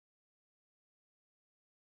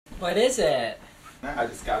What is it? I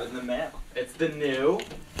just got it in the mail. It's the new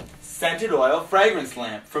scented oil fragrance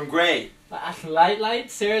lamp from Grey.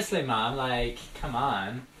 Light? Seriously, Mom, like, come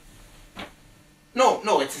on.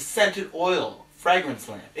 No, it's a scented oil fragrance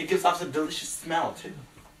lamp. It gives off a delicious smell, too.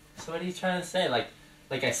 So what are you trying to say? Like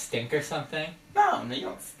I stink or something? No, you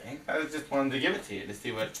don't stink. I just wanted to give it to you to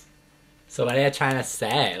see what... So what are you trying to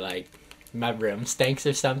say? Like, my room stinks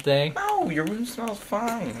or something? No, your room smells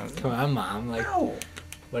fine. Come on, Mom, like, No.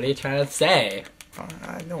 what are you trying to say?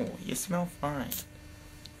 I know, you smell fine.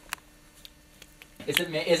 Is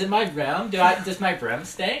it my room? Does my room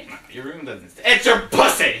stink? Your room doesn't stink. It's your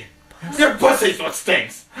pussy! Your pussy's what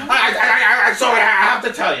stinks! I'm sorry, I have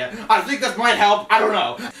to tell you. I think this might help. I don't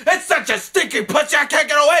know. It's such a stinky pussy, I can't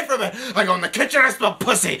get away from it. I go in the kitchen, I smell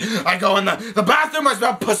pussy. I go in the bathroom, I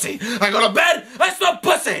smell pussy. I go to bed, I smell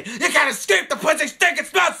pussy. You can't escape the pussy stink, it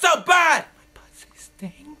smells so bad. My pussy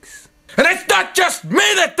stinks. And it's not just me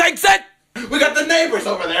that thinks it! We got the neighbors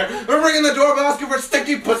over there. They're ringing the doorbell asking for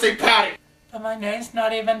stinky pussy Patty. But my name's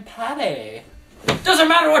not even Patty. Doesn't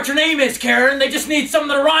matter what your name is, Karen. They just need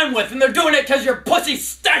something to rhyme with, and they're doing it because your pussy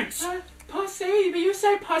stinks. Pussy? But you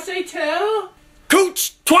say pussy too?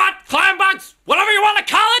 Cooch, twat, ClamBOX, whatever you want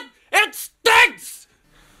to call it, it stinks!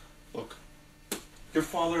 Look, your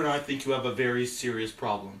father and I think you have a very serious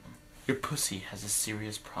problem. Your pussy has a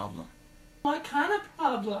serious problem. What kind of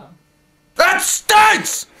problem? That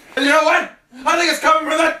stinks! And you know what? I think it's coming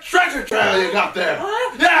from that treasure trail you got there.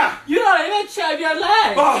 What? Yeah! You don't even shave your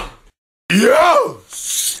legs! Oh. You!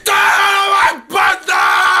 Stay out of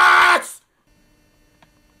my business!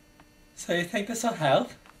 So you think this will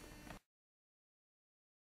help?